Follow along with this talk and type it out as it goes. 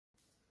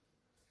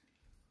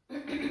Hello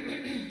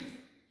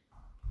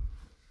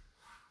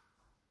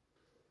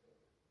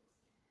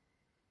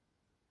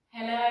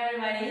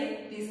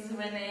everybody, this is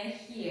Renee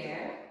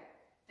here.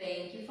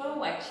 Thank you for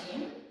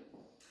watching.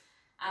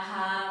 I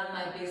have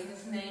my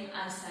business name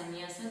as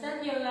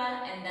Sannyasa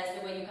Yoga, and that's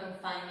the way you can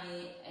find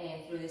me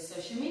through the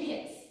social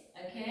medias.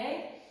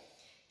 Okay?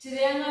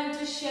 Today I'm going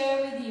to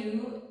share with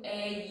you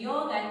a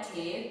yoga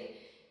tip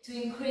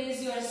to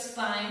increase your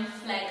spine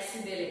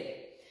flexibility.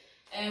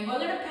 And we're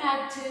going to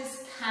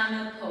practice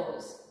Camel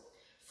Pose.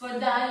 For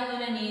that, you're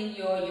going to need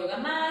your yoga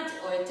mat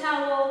or a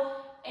towel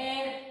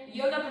and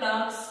yoga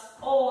blocks,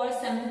 or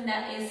something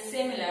that is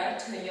similar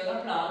to a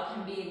yoga block.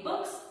 Can be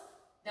books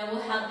that will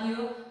help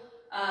you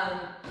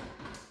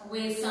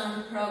with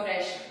some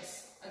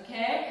progressions.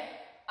 Okay?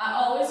 I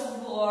always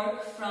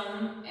work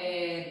from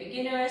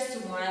beginners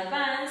to more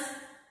advanced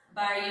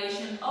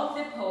variation of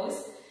the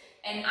pose,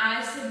 and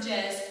I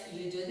suggest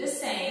you do the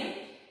same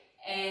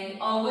and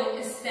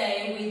always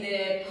stay with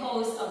the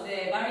pose of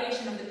the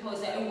variation of the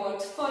pose that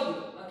works for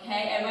you.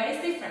 Okay?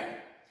 Everybody's different.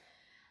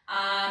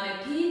 I'm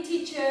a PE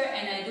teacher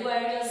and I do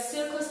aerial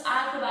circus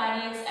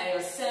acrobatics,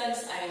 aerial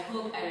silks, aerial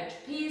hook, aerial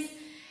trapeze,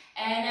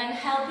 and I'm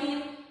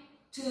helping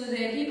to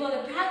the people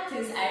that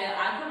practice aerial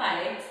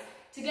acrobatics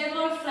to get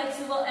more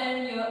flexible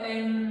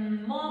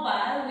and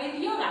mobile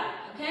with yoga,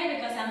 okay?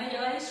 Because I'm a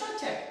yoga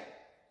instructor.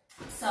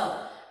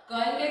 So go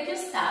and get your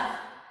stuff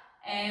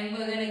and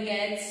we're gonna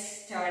get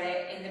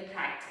started in the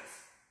practice.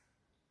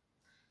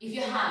 If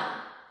you have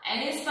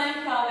any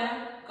spine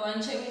problem, go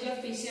and check with your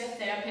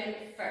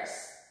physiotherapist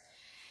first.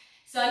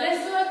 So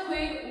let's do a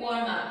quick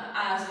warm-up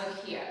as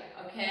we're here,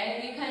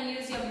 okay? You can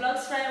use your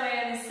blocks right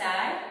away on the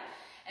side.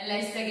 And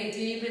let's take a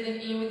deep breath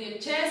in with your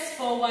chest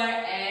forward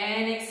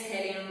and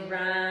exhaling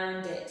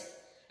round it.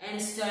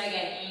 And start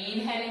again,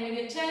 inhaling with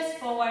your chest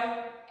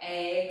forward,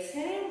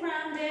 exhaling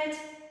round it.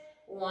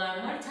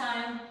 One more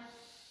time.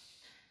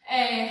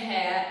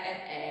 Inhale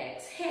and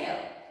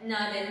exhale.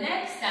 Now the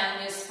next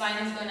time your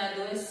spine is gonna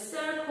do a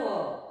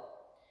circle.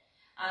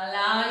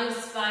 Allow your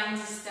spine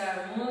to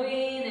start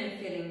moving and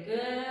feeling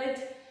good.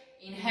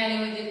 Inhaling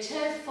with your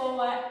chest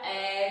forward,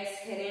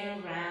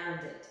 exhaling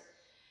round it.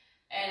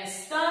 And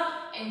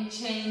stop and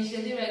change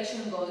the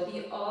direction. Go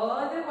the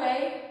other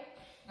way.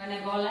 I'm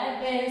gonna go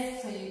like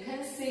this so you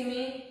can see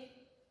me.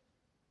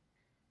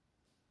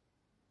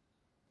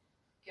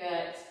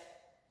 Good.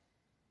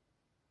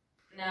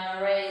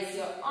 Now raise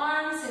your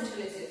arms,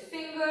 interlace your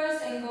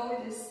fingers and go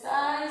with the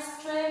side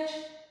stretch.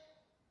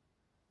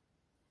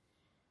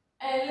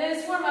 And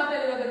let's warm up a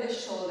little bit the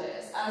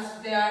shoulders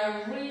as they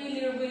are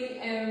really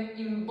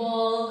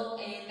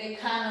involved in the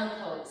camel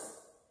pose.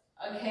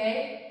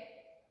 Okay?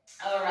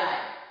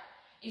 Alright.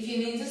 If you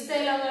need to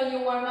stay longer in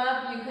your warm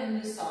up, you can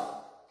do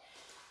so.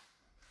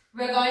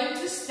 We're going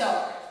to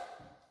start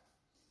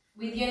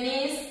with your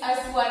knees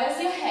as wide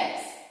as your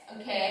hips.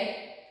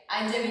 Okay?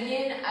 At the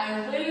beginning,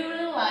 I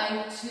really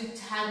like to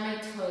tag my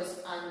toes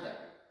under.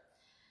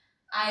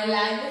 I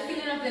like the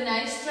feeling of the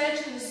nice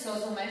stretch in the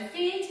soles of my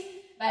feet.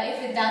 But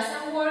if it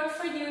doesn't work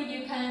for you,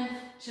 you can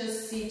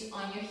just sit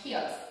on your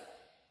heels.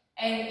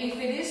 And if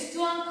it is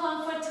too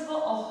uncomfortable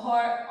or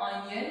hard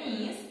on your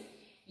knees,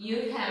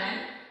 you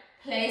can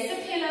place a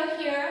pillow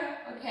here,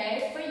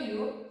 okay, for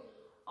you.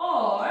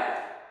 Or,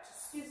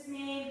 excuse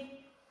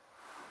me,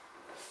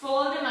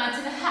 fold the mat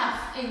in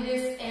half in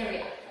this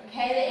area,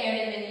 okay, the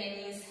area that your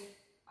knees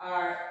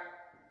are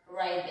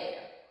right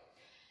there.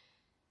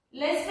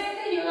 Let's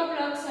make the yoga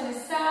blocks on the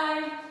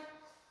side.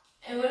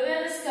 And we're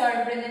going to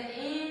start breathing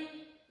in.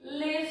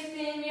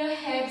 Lifting your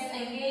hips,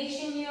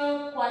 engaging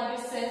your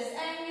quadriceps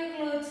and your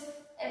glutes,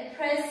 and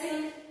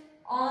pressing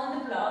on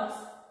the blocks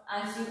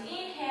as you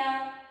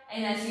inhale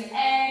and as you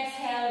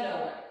exhale,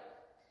 lower.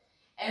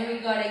 And we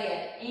got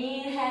again.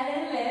 Inhale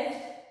and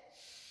lift.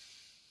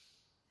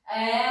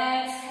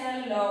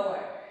 Exhale,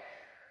 lower.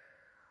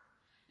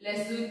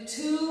 Let's do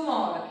two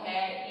more,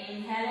 okay?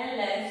 Inhale and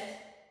lift.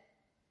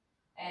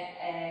 And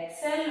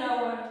exhale,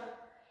 lower.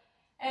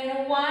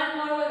 And one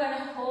more, we're going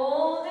to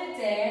hold it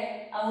there.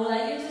 I would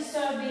like you to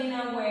start being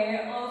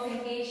aware of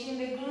engaging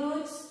the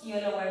glutes,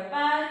 your lower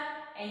back,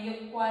 and your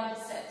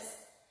quadriceps.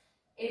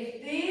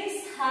 If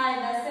this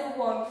high doesn't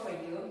work for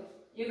you,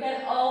 you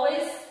can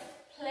always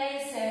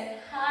place it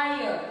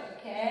higher,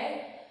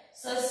 okay?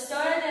 So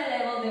start at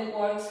the level that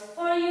works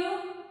for you.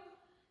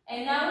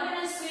 And now we're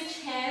going to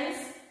switch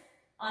hands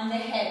on the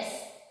hips.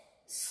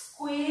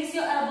 Squeeze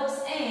your elbows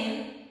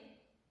in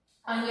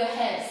on your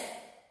hips.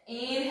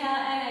 Inhale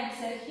and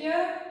exhale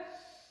here.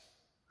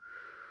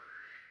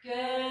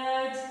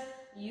 Good.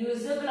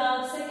 Use the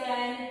blocks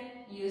again.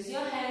 Use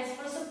your hands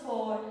for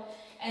support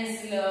and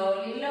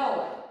slowly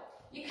lower.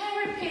 You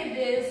can repeat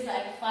this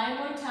like 5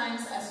 more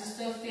times as you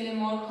start feeling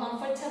more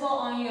comfortable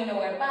on your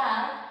lower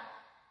back.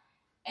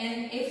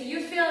 And if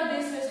you feel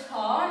this is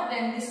hard,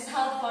 then this is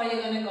how far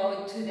you're going to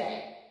go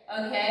today.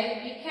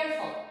 Okay? Be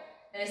careful.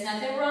 There's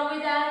nothing wrong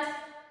with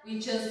that. We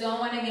just don't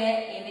want to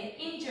get any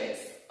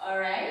injuries.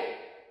 Alright?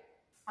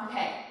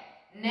 Okay.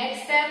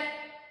 Next step,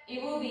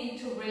 it will be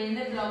to bring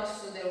the blocks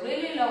to the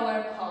really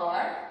lower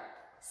part.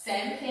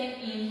 Same thing,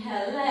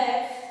 inhale, lift.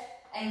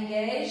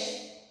 engage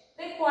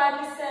the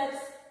quadriceps,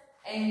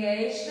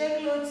 engage the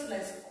glutes,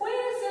 let's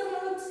squeeze your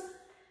glutes,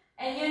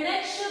 and your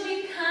neck should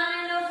be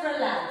kind of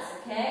relaxed,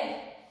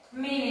 okay?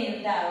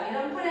 Meaning that we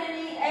don't put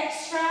any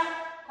extra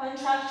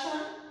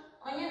contraction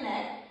on your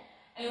neck,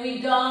 and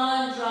we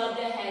don't drop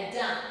the head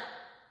down.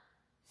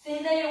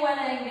 Think that you want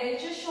to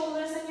engage your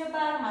shoulders and your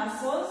back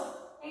muscles,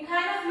 and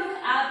kind of look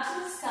up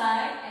to the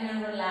sky, and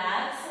then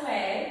relax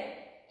away.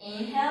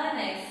 Inhale and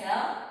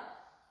exhale.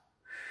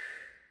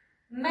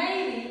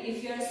 Maybe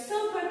if you're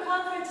super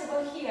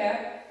comfortable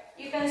here,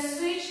 you can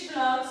switch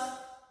blocks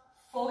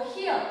for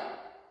heel,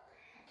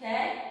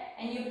 okay?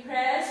 And you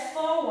press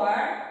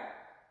forward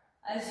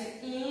as you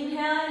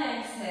inhale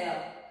and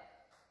exhale.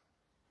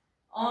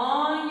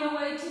 On your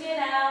way to get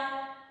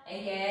out,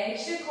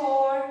 engage the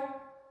core,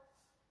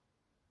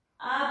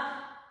 up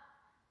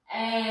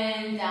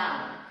and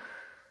down.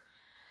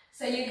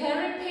 So you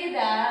can repeat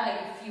that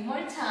like a few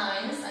more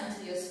times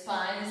until your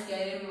spine is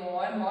getting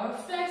more and more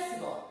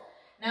flexible.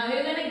 Now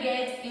we're going to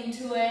get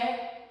into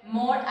a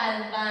more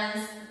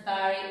advanced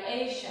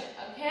variation,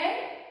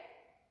 okay?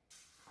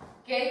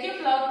 Get your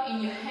block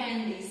in your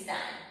hand this time.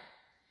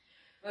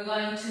 We're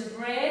going to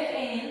breathe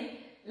in,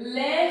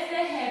 lift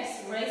the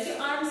hips, raise your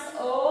arms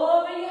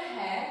over your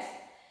head,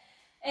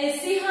 and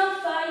see how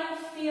far you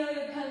feel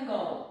you can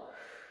go.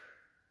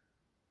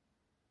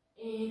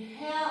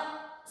 Inhale,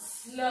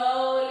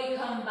 slowly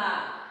come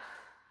back.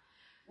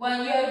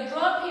 When you're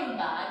dropping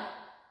back,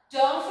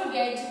 don't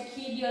forget to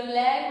keep your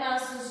leg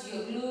muscles,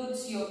 your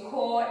glutes, your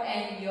core,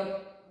 and your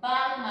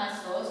back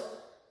muscles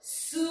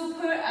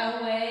super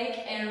awake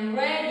and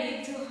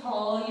ready to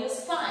hold your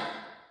spine,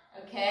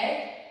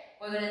 okay?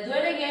 We're going to do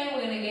it again.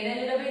 We're going to get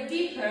a little bit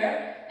deeper,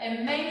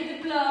 and maybe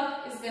the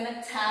block is going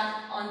to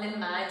tap on the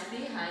mat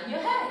behind your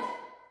head,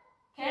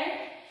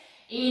 okay?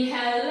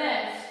 Inhale,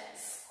 lift,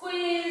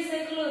 squeeze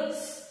the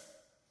glutes,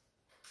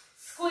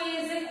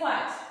 squeeze the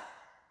quads,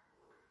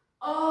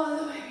 all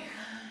the way behind.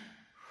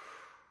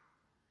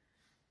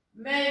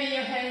 Maybe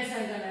your hands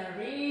are going to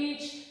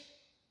reach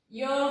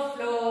your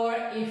floor.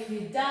 If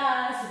it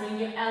does, bring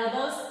your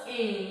elbows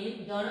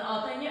in, don't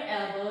open your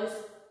elbows,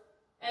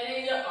 and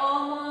then you're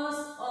almost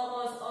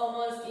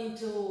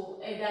into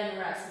a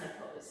Ustrasana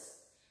pose.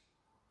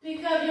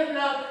 Pick up your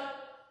block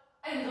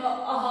and go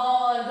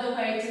all the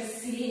way to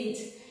seat.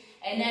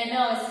 And I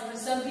know for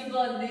some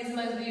people this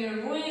must be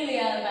really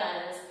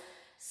advanced.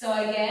 So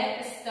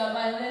again, stop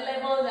at the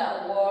level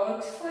that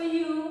works for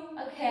you,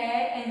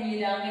 okay, and you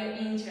don't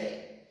get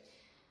injured.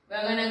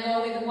 We're gonna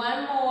go with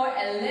one more,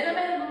 a little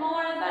bit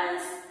more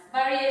advanced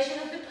variation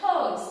of the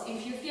pose.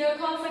 If you feel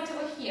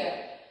comfortable here,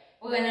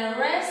 we're gonna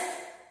rest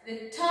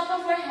the top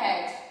of our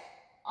head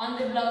on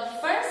the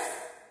block first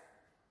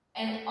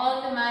and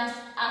on the mat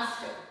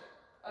after,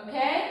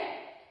 okay?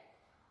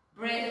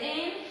 Breathe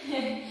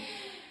in,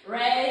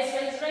 raise,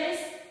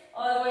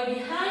 all the way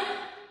behind.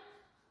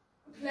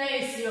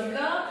 Place your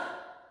block,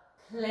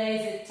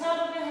 place the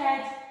top of your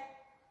head,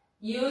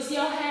 use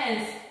your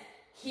hands.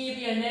 Keep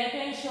your neck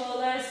and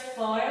shoulders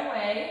far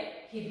away,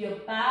 keep your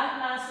back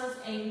muscles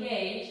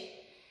engaged,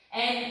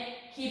 and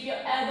keep your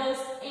elbows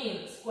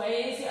in,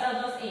 squeeze your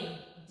elbows in.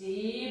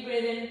 Deep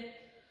breathing.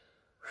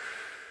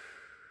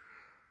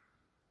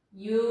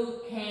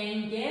 You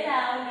can get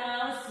out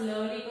now,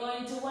 slowly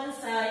going to one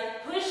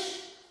side, push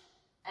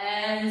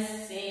and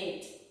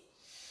sit.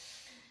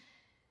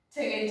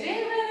 Take a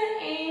deep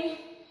breath in,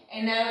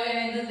 and now we're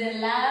going to do the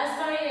last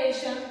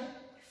variation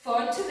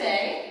for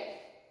today.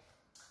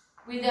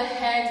 With the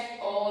head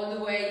all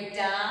the way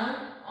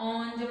down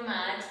on the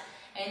mat,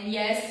 and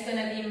yes, it's going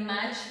to be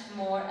much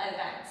more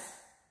advanced.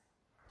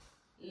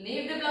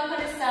 Leave the block on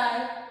the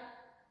side,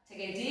 take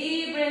a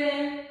deep breath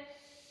in,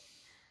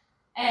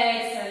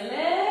 exhale,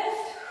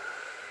 lift,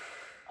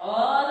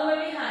 all the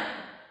way behind.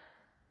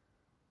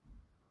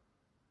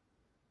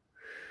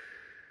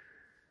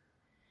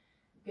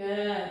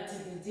 Good,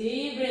 take a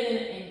deep breath in,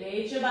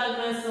 engage your back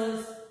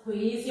muscles,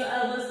 squeeze your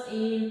elbows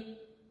in,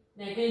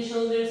 neck and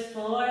shoulders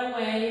far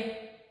away.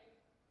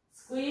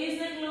 Squeeze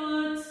the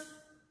glutes.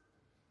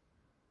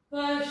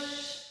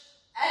 Push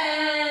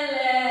and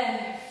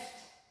lift.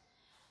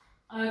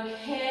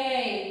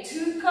 Okay,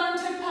 2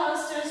 counter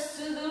postures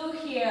to do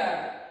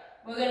here.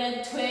 We're going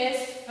to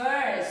twist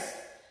first.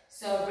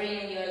 So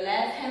bring your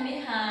left hand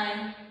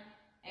behind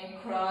and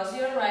cross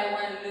your right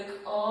one.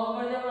 Look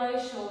over the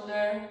right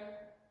shoulder,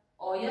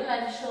 or your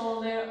left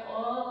shoulder,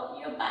 or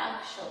your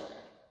back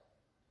shoulder.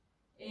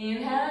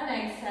 Inhale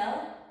and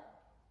exhale.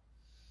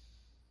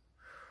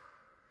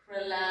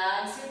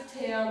 Relax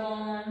your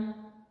tailbone.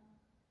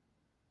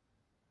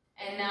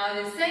 And now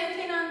the same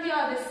thing on the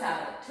other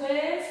side.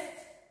 Twist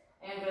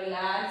and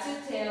relax your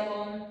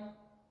tailbone.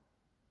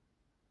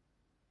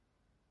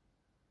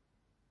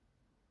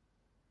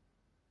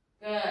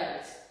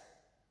 Good.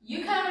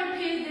 You can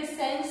repeat the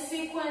same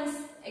sequence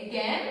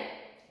again.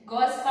 Go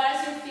as far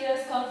as you feel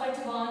as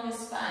comfortable on your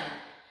spine.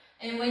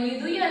 And when you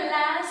do your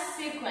last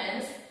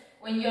sequence,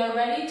 when you're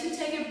ready to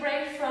take a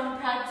break from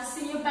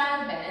practicing your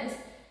back bends,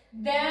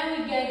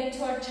 then we get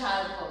into our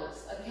child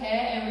pose,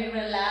 okay? And we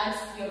relax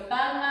your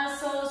back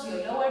muscles,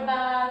 your lower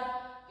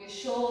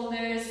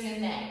shoulders, your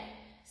neck.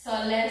 So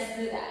let's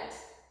do that.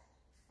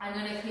 I'm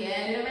going to create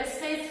a little bit of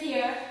space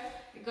here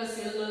because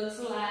it looks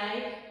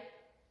like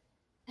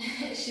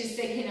she's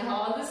taking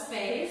all the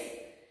space.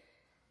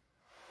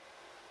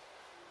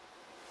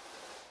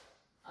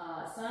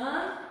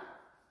 Awesome.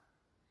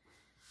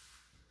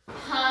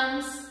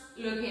 Palms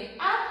looking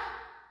up,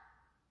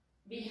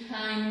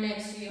 behind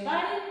next to your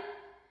body,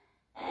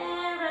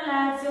 and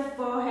relax your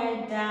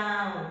forehead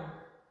down.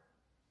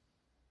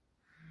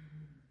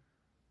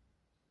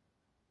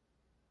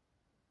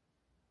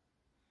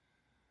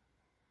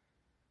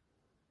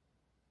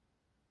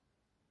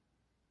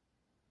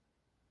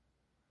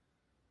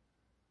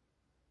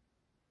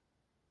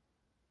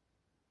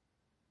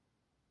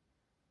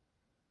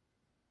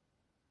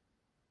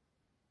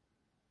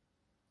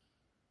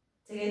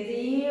 Take a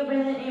deep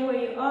breath in where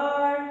you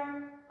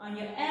are. On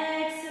your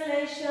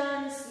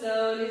exhalation,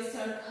 slowly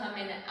start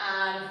coming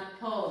out of the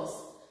pose.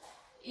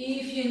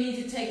 If you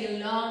need to take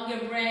a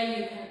longer break,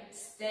 you can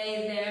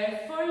stay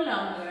there for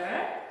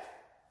longer.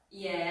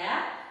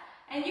 Yeah.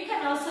 And you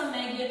can also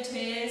make your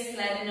twist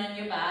landing on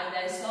your back.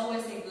 That is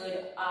always a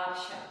good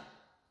option.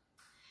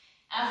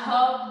 I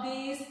hope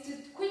this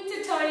quick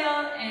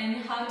tutorial and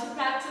how to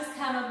practice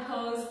camel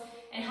pose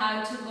and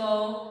how to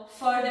go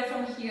further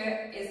from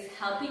here is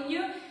helping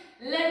you.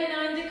 Let me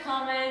know in the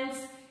comments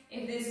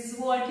if this is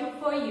working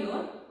for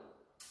you.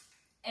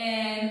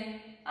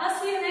 And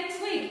I'll see you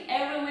next week.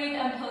 Every week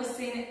I'm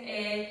posting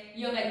a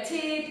yoga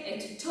tip, a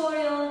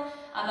tutorial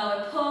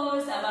about a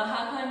pose, about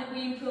how can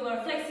we improve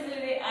our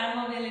flexibility, our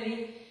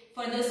mobility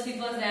for those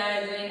people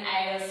that are doing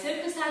either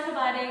circus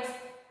acrobatics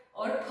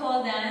or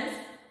pole dance,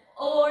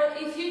 or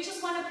if you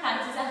just want to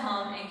practice at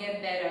home and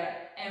get better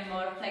and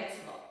more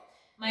flexible.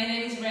 My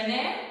name is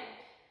Renee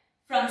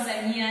from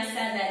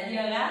Sannyasa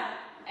Yoga.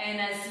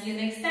 And I'll see you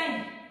next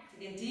time.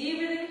 Take a deep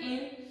breath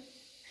in.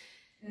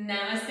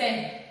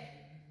 Namaste.